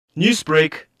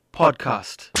Newsbreak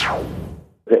Podcast.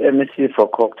 The MEC for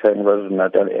COGTA in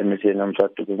KwaZulu-Natal,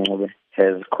 MEC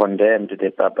has condemned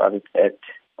the barbaric act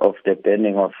of the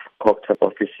burning of COGTA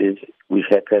offices, which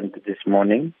happened this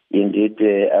morning. Indeed,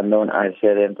 the unknown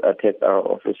assailants attacked our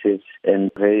offices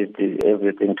and razed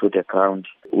everything to the ground.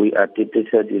 We are deeply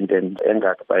saddened and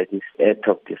angered by this act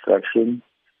of destruction.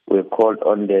 We've called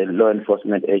on the law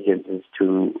enforcement agencies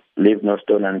to leave no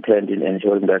stone unturned in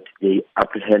ensuring that they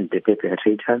apprehend the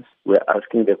perpetrators. We're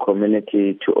asking the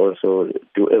community to also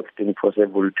do everything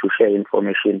possible to share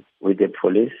information with the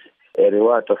police. A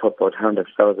reward of about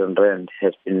 100,000 rand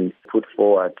has been put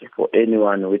forward for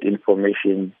anyone with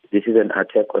information. This is an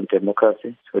attack on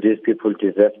democracy, so these people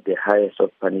deserve the highest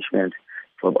of punishment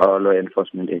from our law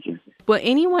enforcement agencies. Were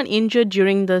anyone injured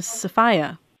during this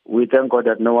fire? We thank God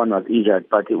that no one was injured,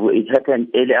 but it happened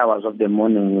early hours of the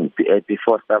morning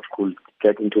before staff could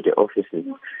get into the offices.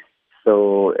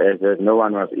 So no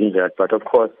one was injured, but of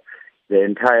course the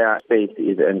entire space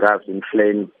is engulfed in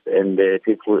flames and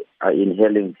people are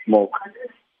inhaling smoke.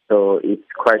 So it's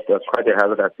quite a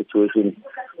hazardous situation.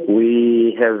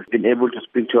 We have been able to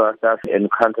speak to our staff and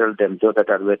counsel them those that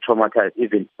were traumatized,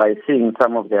 even by seeing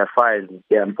some of their files,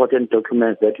 the important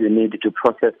documents that we need to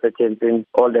process certain things,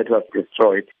 all that was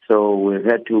destroyed. So we've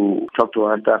had to talk to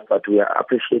our staff, but we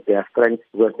appreciate their strength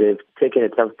because they've taken a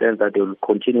tough stance that they will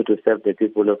continue to serve the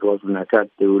people of KwaZulu-Natal.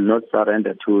 They will not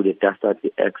surrender to the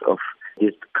dastardly acts of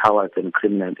these cowards and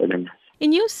criminal elements.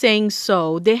 In you saying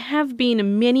so, there have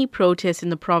been many protests in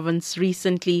the province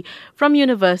recently, from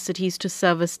universities to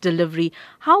service delivery.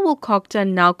 How will COGTA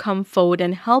now come forward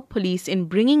and help police in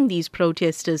bringing these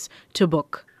protesters to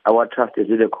book? Our trust is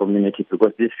with the community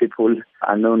because these people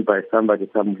are known by somebody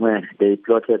somewhere. They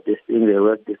plotted this thing, they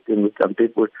worked this thing with some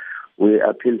people. We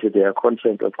appeal to their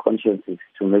conscience of consciences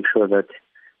to make sure that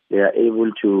they are able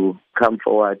to come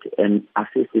forward and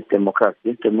assist this democracy.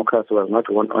 This democracy was not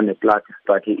won on a platter,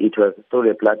 but it was through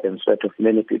the blood and sweat of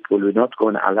many people. We're not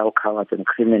going to allow cowards and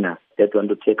criminals that want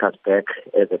to take us back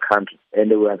as a country.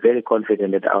 And we are very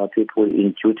confident that our people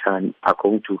in due time are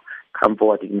going to come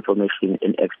forward with information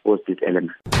and expose these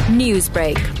elements.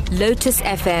 Newsbreak, Lotus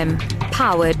FM,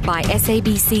 powered by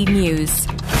SABC News.